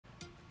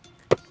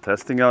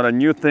Testing out a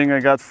new thing I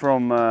got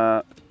from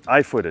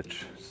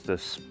iFootage. It's the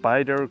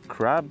spider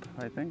crab,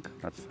 I think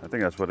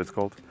that's what it's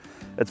called.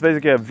 It's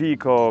basically a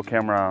vehicle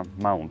camera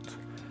mount. So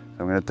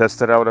I'm gonna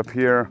test it out up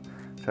here,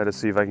 try to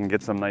see if I can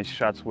get some nice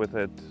shots with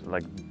it,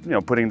 like, you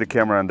know, putting the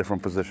camera in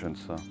different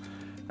positions. So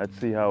let's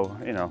see how,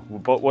 you know,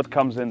 what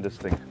comes in this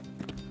thing.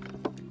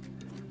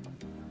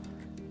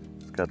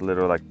 It's got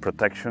little like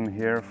protection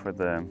here for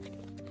the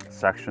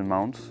suction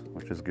mounts,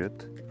 which is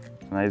good.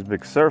 Nice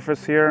big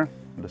surface here,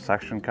 the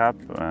suction cap.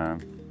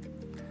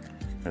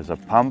 There's a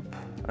pump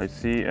I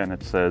see, and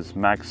it says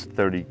max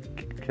 30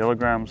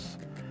 kilograms.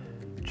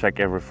 Check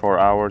every 4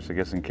 hours, I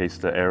guess, in case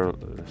the air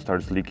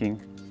starts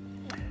leaking.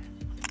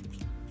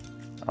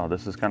 Oh,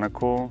 this is kind of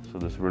cool. So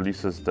this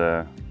releases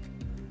the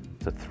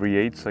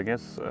 3/8, I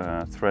guess,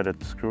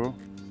 threaded screw.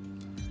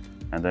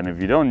 And then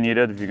if you don't need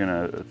it, if you're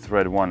gonna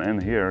thread one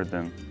in here,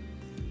 then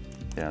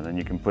yeah, then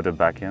you can put it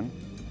back in,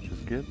 which is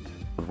good.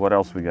 But what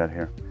else we got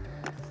here?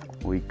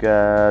 We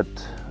got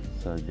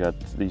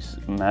these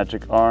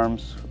magic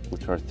arms,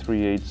 which are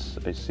 3/8,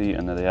 I see,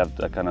 and then they have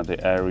kind of the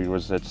airy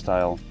rosette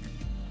style,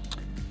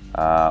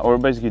 or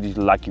basically these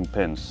locking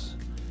pins,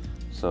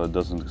 so it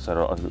doesn't sort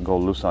of go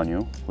loose on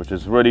you, which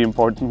is really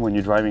important when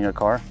you're driving a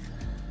car.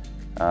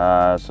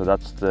 So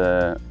that's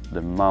the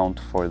mount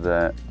for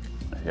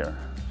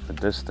for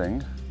this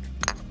thing.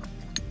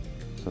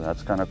 So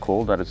that's kind of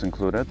cool that it's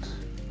included,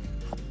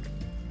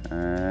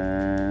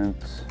 and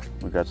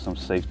we got some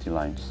safety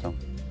lines. So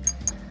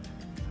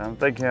I'm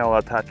thinking I'll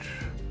attach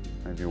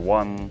maybe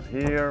one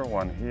here,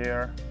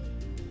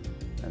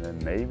 and then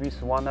maybe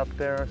one up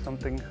there or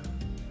something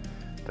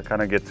to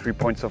kind of get 3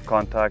 points of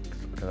contact,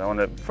 because I want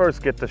to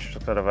first get the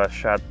sort of a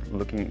shot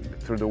looking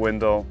through the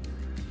window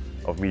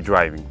of me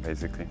driving,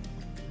 basically.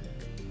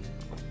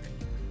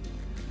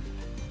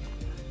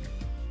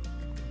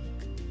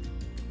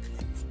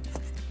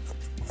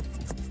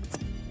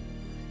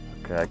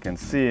 Okay, I can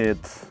see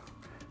it,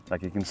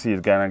 like you can see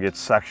it kind of gets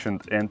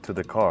suctioned into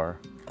the car.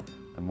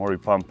 The more you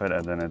pump it,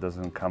 and then it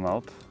doesn't come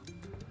out.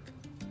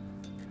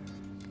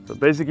 So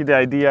basically the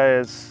idea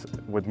is,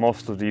 with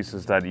most of these,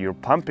 is that you're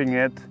pumping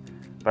it,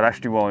 but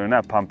actually, well, you're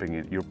not pumping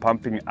it. You're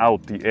pumping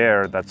out the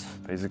air that's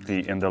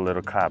basically in the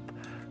little cap.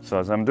 So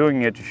as I'm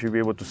doing it, you should be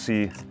able to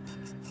see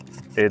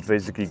it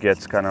basically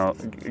gets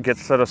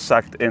sort of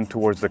sucked in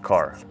towards the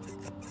car,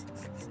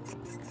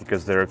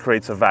 because there it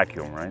creates a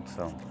vacuum, right?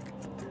 So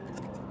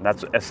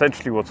that's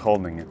essentially what's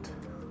holding it.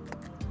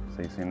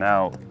 So you see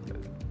now,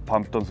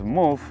 pump doesn't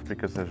move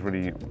because there's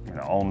really, you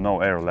know,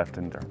 no air left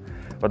in there.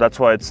 But that's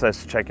why it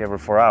says check every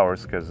 4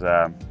 hours, because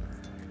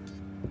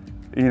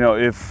you know,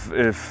 if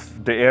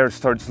the air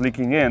starts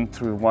leaking in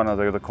through one of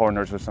the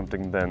corners or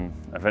something, then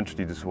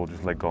eventually this will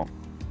just let go.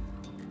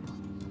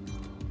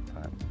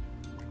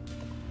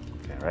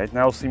 Okay, right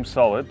now seems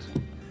solid.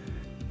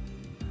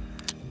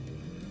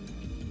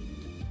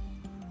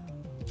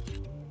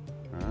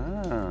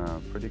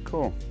 Pretty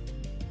cool.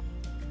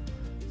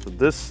 So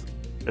this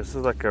is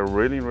like a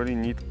really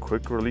neat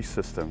quick release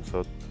system.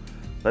 So it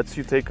lets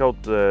you take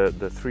out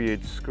the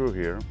 3/8 screw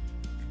here.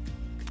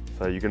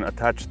 So you can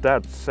attach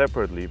that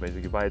separately,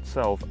 basically by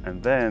itself,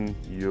 and then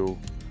you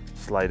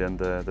slide in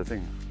the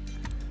thing.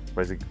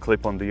 Basically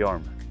clip on the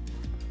arm.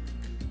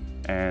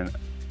 And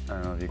I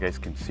don't know if you guys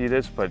can see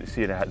this, but you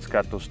see it's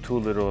got those two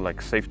little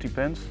like safety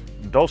pins.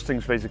 Those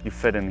things basically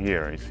fit in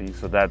here, you see,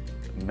 so that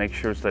makes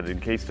sure that in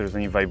case there's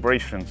any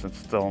vibrations,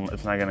 it's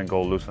not gonna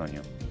go loose on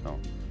you. So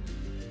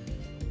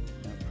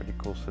yeah, pretty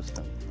cool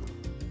system.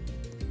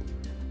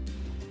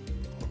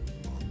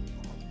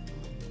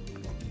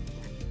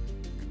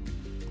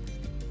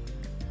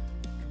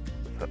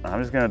 So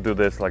I'm just gonna do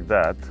this like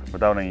that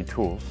without any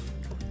tools,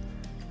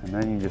 and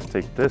then you just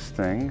take this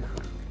thing.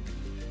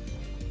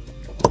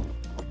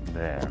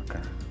 There,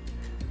 okay.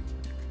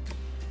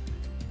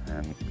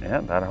 And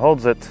yeah, that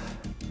holds it.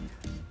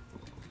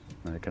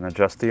 I can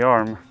adjust the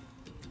arm.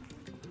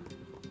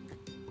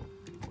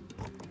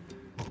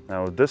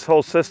 Now this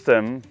whole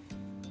system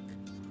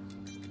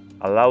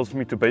allows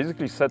me to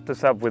basically set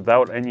this up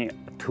without any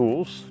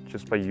tools,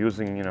 just by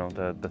using, you know,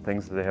 the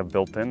things that they have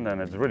built in,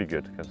 and it's really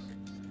good, because,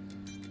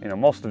 you know,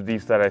 most of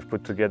these that I've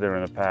put together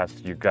in the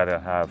past, you gotta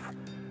have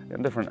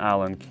different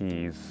Allen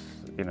keys,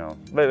 you know,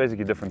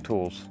 basically different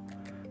tools,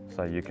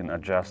 so you can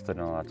adjust it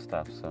and all that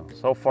stuff.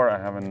 So far I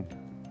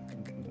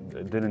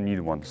didn't need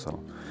one.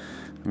 So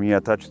let me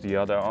attach the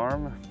other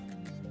arm.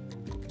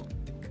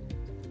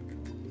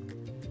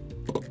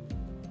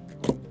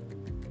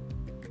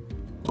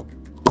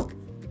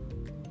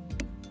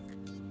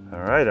 All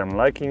right, I'm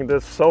liking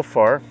this so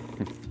far.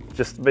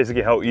 Just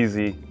basically how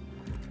easy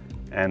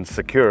and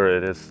secure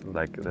it is,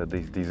 like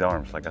these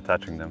arms, like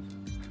attaching them.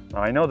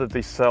 Now I know that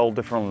they sell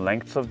different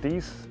lengths of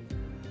these,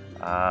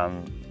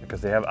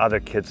 because they have other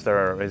kits that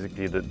are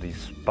basically these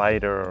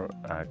spider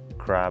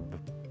crab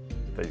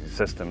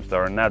systems that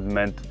are not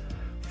meant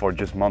for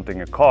just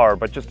mounting a car,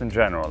 but just in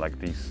general, like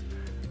these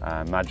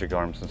magic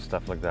arms and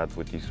stuff like that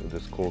with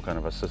this cool kind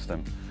of a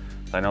system.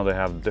 So I know they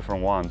have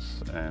different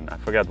ones, and I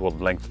forget what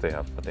lengths they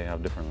have, but they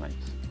have different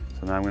lengths.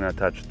 So now I'm going to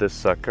attach this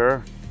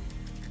sucker.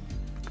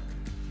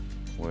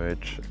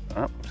 which,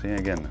 see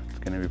again, it's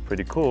gonna be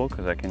pretty cool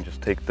because I can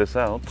just take this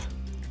out.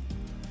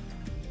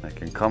 I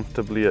can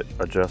comfortably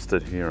adjust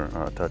it here,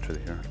 attach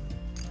it here.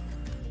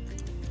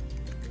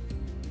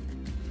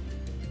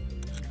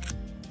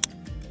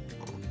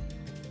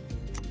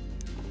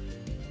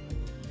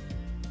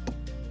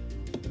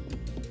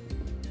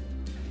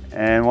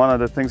 And one of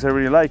the things I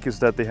really like is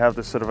that they have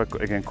this sort of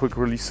again quick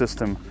release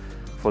system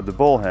for the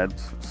ball head,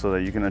 so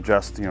that you can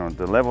adjust, you know,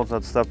 the levels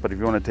and stuff. But if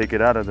you want to take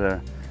it out of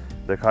the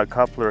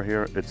coupler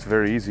here, it's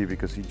very easy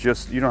because you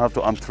don't have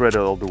to unthread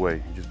it all the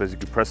way. You just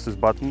basically press this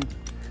button.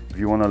 If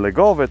you want to let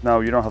go of it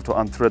now, you don't have to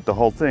unthread the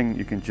whole thing.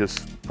 You can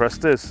just press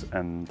this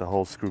and the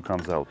whole screw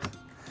comes out.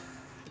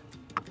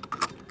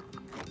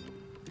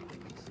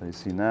 So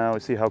you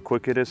see how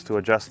quick it is to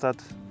adjust that.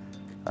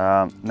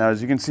 Now,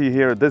 as you can see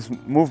here, this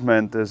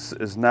movement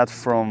is not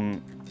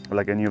from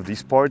like any of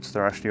these parts.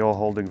 They're actually all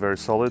holding very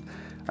solid.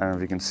 I don't know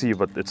if you can see,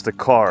 but it's the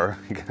car.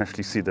 You can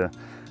actually see the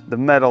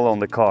metal on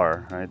the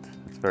car, right?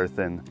 It's very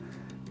thin.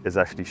 Is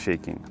actually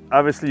shaking.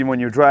 Obviously, when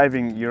you're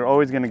driving, you're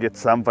always going to get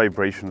some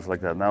vibrations like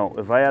that. Now,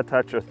 if I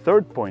attach a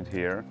third point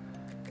here,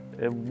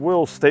 it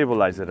will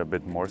stabilize it a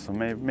bit more. So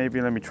maybe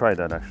let me try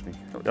that actually.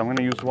 I'm going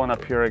to use one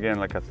up here again,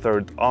 like a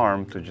third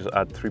arm to just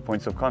add 3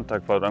 points of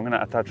contact, but I'm going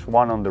to attach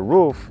one on the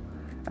roof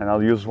and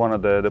I'll use one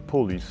of the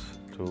pulleys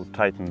to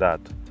tighten that.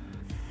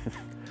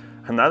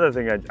 Another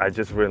thing I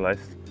just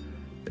realized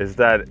is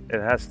that it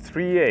has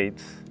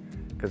 3/8,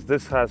 because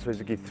this has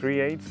basically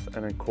 3/8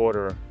 and a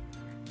quarter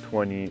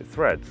 20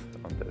 threads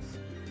on this.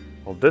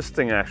 Well, this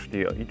thing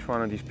actually, each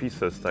one of these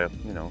pieces that,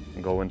 you know,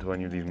 go into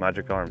any of these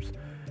magic arms,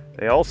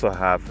 they also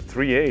have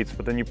 3/8,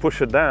 but then you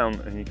push it down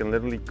and you can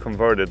literally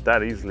convert it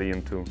that easily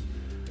into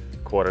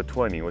quarter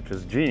 20, which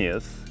is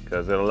genius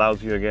because it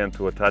allows you again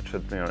to attach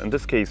it, you know, in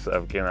this case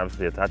I can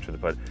obviously attach it,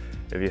 but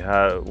if you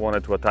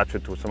wanted to attach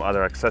it to some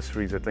other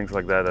accessories or things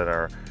like that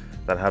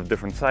that have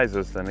different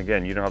sizes, then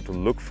again, you don't have to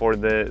look for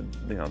the,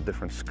 you know,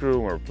 different screw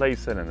or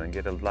replace it and then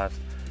get it last.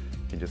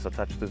 You just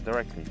attach this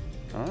directly.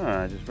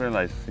 I just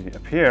realized, see,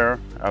 up here,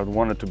 I would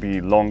want it to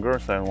be longer,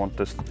 so I want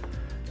this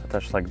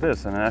attached like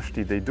this. And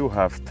actually, they do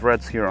have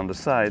threads here on the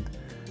side,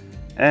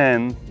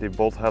 and they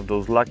both have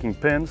those locking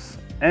pins,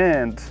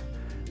 and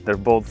they're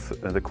both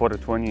the quarter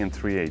 20 and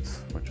 3/8,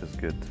 which is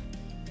good.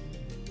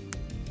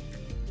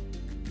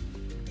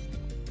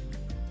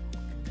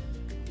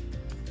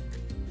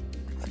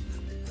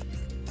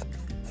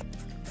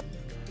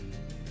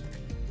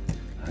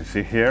 I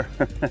see here.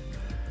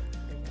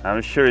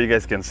 I'm sure you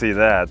guys can see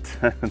that.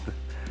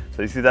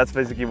 So you see, that's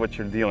basically what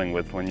you're dealing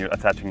with when you're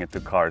attaching it to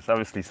cars.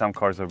 Obviously, some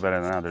cars are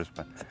better than others,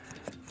 but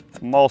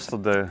most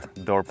of the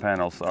door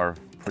panels are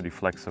pretty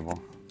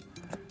flexible.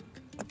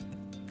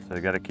 So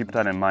you got to keep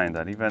that in mind,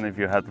 that even if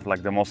you have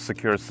like the most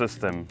secure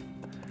system,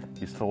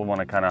 you still want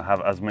to kind of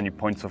have as many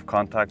points of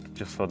contact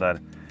just so that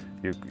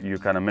you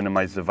kind of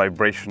minimize the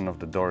vibration of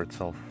the door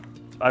itself.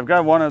 I've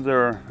got one of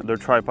their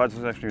tripods.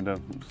 It's actually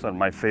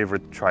my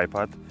favorite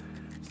tripod.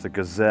 It's the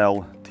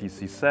Gazelle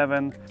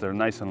TC7. They're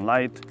nice and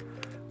light.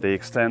 They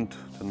extend to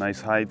a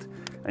nice height,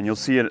 and you'll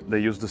see it. They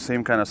use the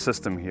same kind of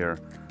system here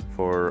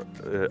for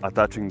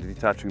attaching,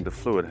 detaching the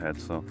fluid head.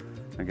 So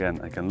again,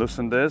 I can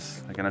loosen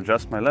this. I can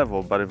adjust my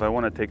level. But if I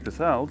want to take this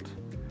out,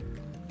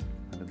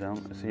 put it down.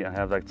 See, I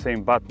have that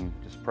same button.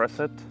 Just press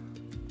it.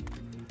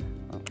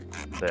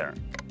 There.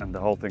 And the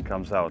whole thing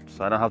comes out.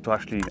 So I don't have to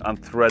actually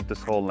unthread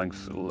this whole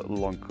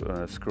long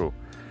screw.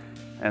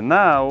 And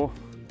now,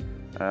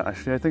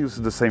 actually I think this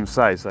is the same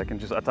size. I can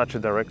just attach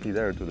it directly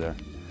there to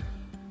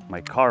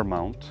my car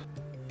mount.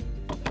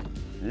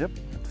 Yep,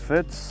 it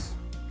fits.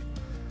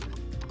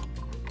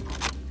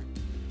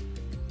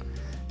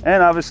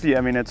 And obviously,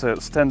 I mean, it's a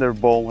standard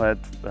ball head.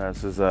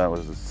 This is what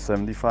is it,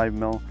 75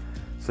 mil.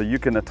 So you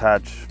can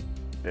attach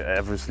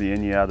obviously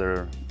any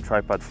other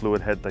tripod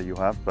fluid head that you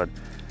have, but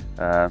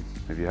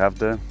if you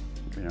have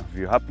if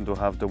you happen to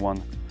have the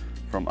one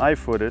from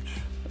iFootage,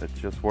 it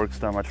just works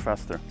that much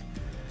faster.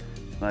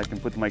 Now I can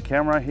put my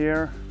camera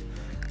here.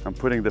 I'm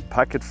putting the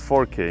Pocket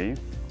 4K.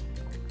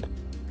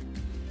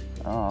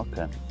 Oh,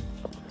 okay.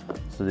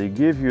 So they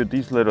give you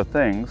these little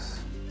things.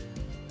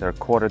 They're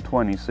quarter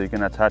 20, so you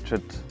can attach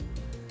it,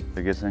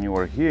 I guess,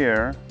 anywhere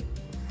here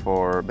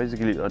for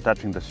basically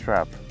attaching the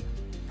strap.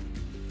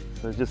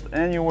 So just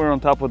anywhere on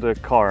top of the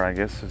car, I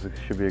guess,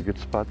 should be a good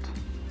spot.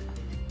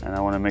 And I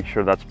want to make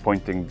sure that's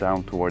pointing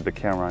down to where the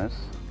camera is.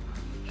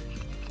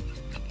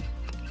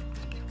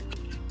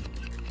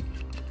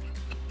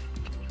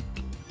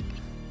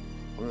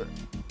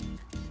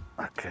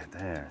 Okay,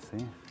 there,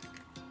 see?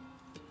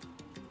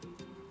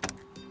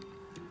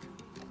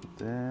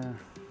 There.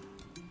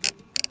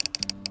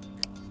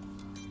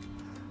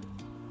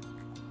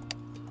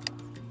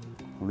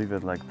 Leave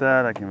it like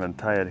that. I can even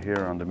tie it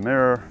here on the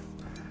mirror,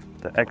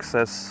 the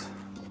excess,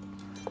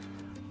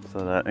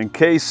 so that in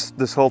case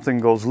this whole thing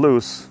goes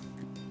loose,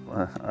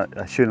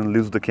 I shouldn't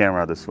lose the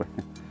camera this way.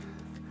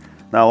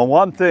 Now,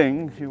 one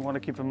thing you want to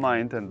keep in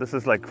mind, and this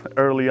is like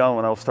early on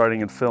when I was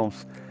starting in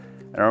films,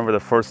 I remember the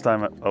first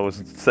time I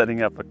was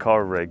setting up a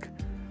car rig,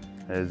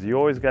 is you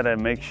always gotta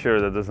make sure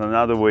that there's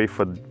another way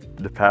for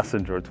the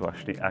passenger to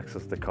actually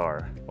access the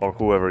car, or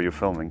whoever you're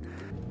filming.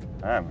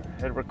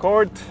 Hit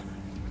record.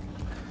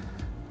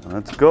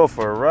 Let's go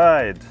for a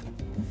ride.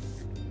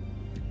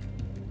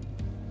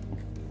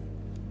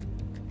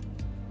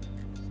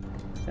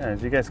 Yeah,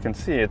 as you guys can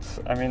see,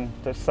 I mean,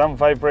 there's some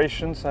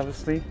vibrations,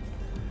 obviously.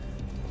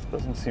 It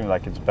doesn't seem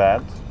like it's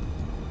bad.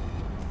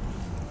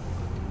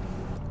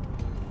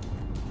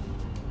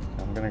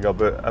 I'm gonna go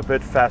a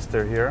bit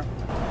faster here.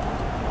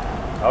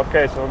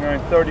 Okay, so we're going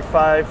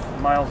 35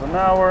 miles an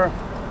hour.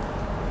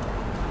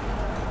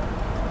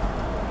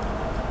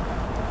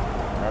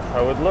 That's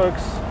how it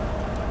looks.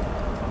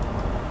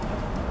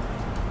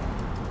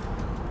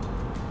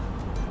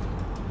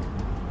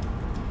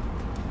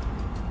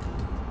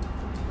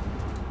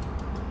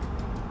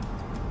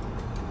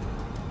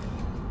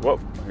 Whoa,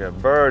 we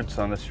got birds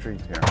on the street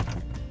here.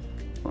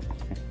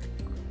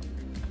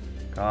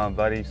 Come on,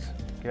 buddies,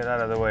 get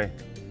out of the way.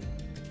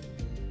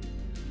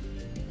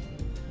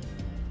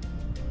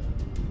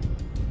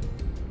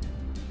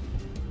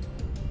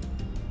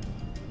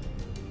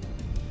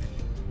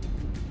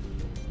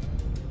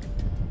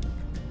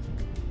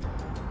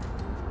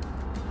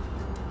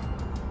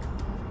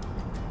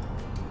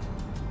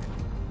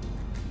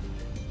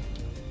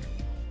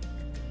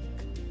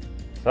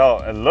 So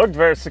it looked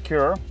very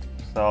secure.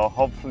 So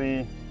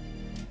hopefully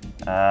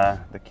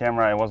the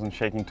camera wasn't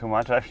shaking too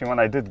much. Actually, when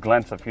I did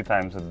glance a few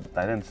times,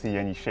 I didn't see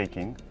any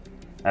shaking.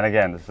 And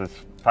again, this is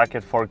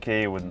packet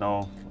 4K with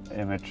no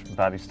image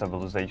body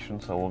stabilization,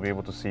 so we'll be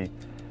able to see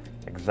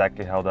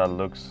exactly how that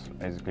looks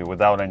basically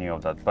without any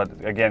of that. But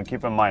again,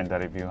 keep in mind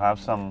that if you have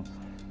some,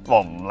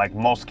 well, like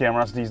most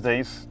cameras these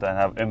days that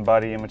have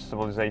in-body image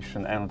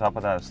stabilization and on top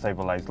of that a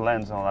stabilized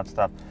lens and all that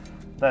stuff,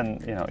 then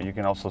you know you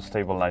can also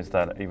stabilize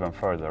that even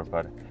further.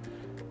 But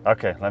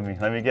okay, let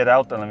me get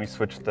out and let me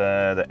switch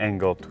the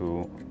angle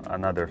to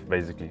another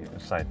basically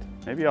side.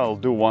 Maybe I'll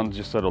do one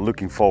just sort of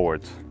looking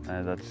forward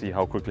and let's see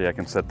how quickly I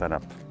can set that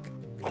up.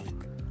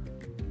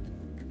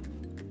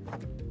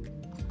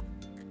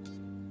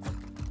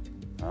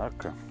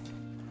 Okay.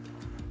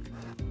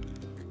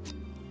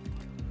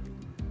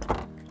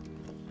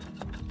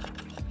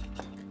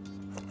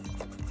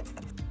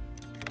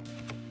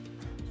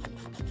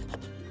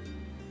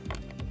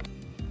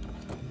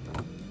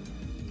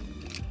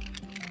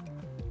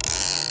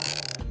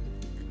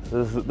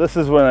 This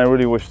is when I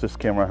really wish this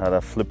camera had a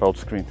flip out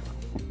screen.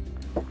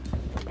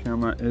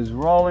 Camera is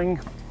rolling.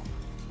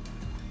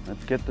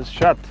 Let's get this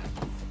shot.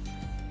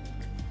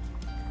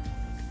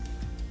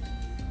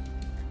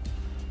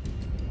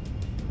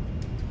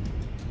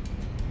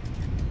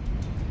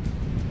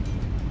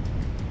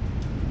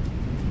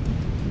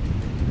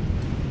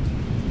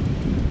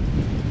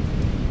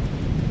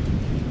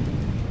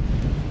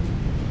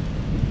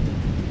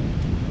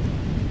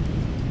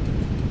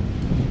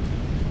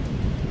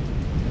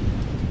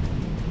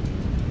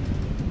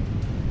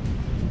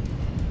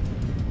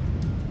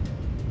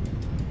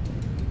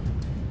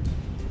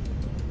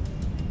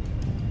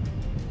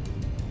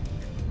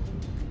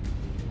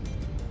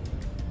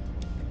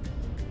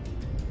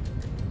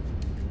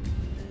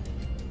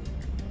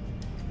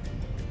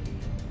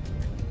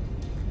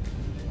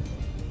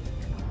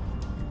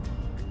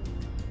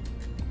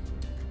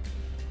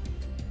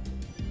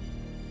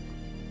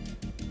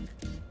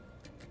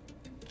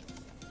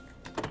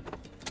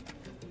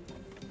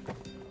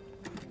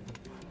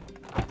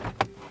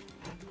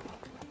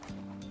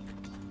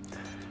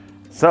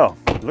 So,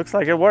 looks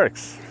like it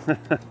works.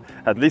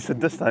 At least at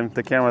this time,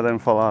 the camera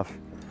didn't fall off.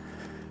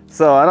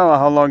 So I don't know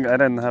how long, I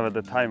didn't have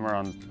the timer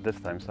on this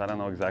time, so I don't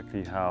know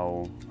exactly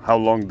how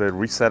long the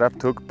reset up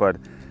took, but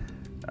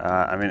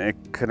I mean, it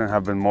couldn't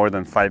have been more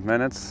than 5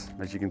 minutes.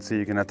 As you can see,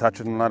 you can attach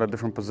it in a lot of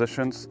different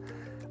positions.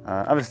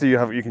 Obviously,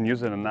 you can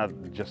use it not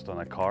just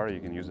on a car,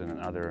 you can use it in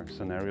other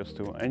scenarios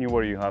too.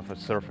 Anywhere you have a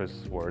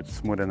surface where it's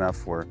smooth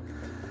enough where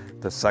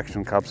the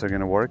suction cups are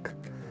gonna work.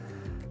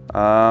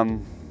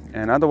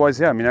 And otherwise,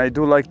 yeah, I mean, I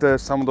do like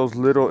some of those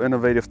little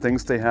innovative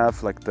things they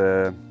have, like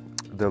the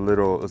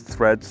little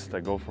threads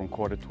that go from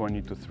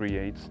 1/4 to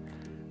 3/8,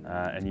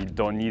 and you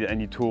don't need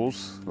any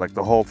tools. Like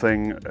the whole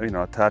thing, you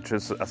know,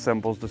 attaches,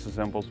 assembles,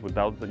 disassembles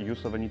without the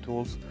use of any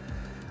tools.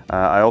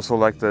 I also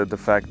like the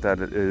fact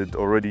that it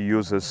already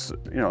uses,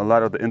 you know, a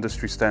lot of the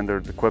industry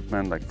standard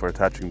equipment, like for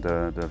attaching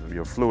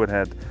your fluid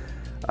head.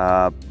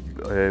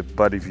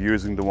 But if you're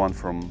using the one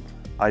from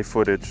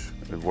iFootage,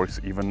 it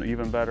works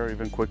even better,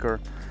 even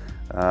quicker.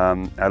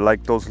 I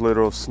like those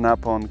little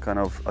snap-on kind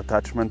of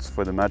attachments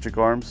for the magic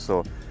arms.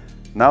 So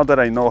now that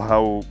I know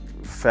how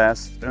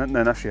fast and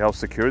actually how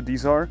secure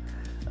these are,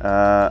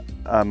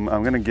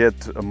 I'm gonna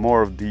get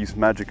more of these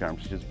magic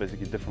arms, just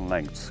basically different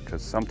lengths,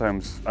 because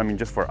sometimes, I mean,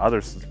 just for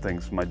other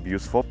things might be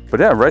useful. But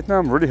yeah, right now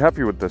I'm really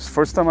happy with this.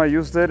 First time I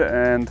used it,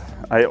 and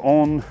I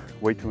own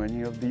way too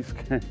many of these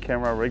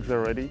camera rigs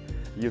already.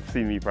 You've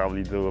seen me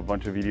probably do a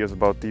bunch of videos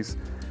about these,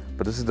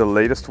 but this is the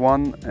latest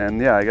one,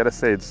 and yeah, I gotta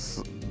say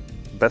it's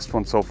best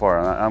one so far.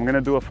 I'm gonna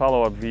do a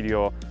follow-up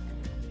video,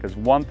 because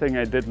one thing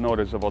I did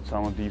notice about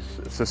some of these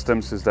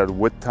systems is that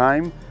with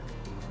time,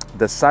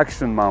 the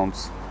suction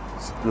mounts,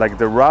 like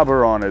the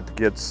rubber on it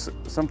gets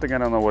something, I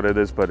don't know what it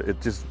is, but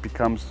it just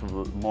becomes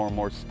more and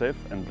more stiff,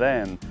 and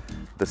then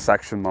the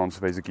suction mounts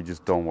basically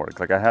just don't work.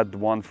 Like I had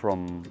one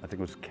from, I think it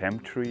was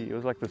Chemtree, it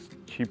was like this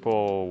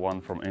cheapo one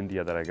from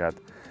India that I got,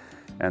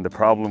 and the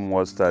problem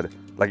was that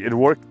like it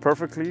worked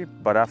perfectly,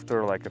 but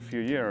after like a few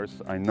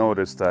years I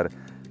noticed that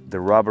the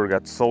rubber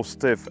got so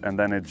stiff and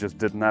then it just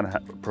did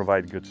not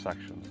provide good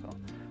suction.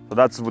 So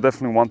that's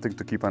definitely one thing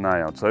to keep an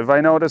eye out. So if I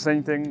notice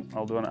anything,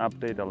 I'll do an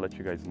update, I'll let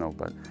you guys know.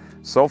 But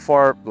so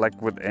far,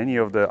 like with any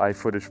of the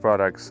iFootage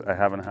products, I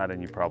haven't had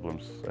any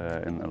problems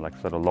in like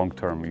sort of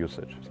long-term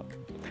usage. So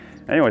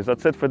anyways,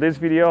 that's it for this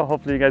video.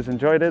 Hopefully you guys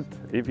enjoyed it.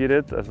 If you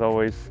did, as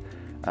always,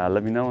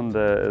 let me know in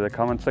the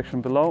comment section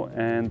below.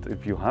 And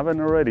if you haven't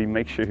already,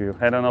 make sure you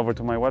head on over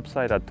to my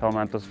website at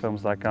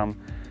tomantosfilms.com.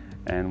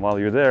 And while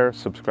you're there,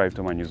 subscribe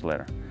to my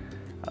newsletter.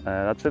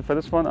 That's it for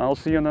this one. I'll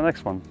see you in the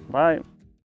next one. Bye.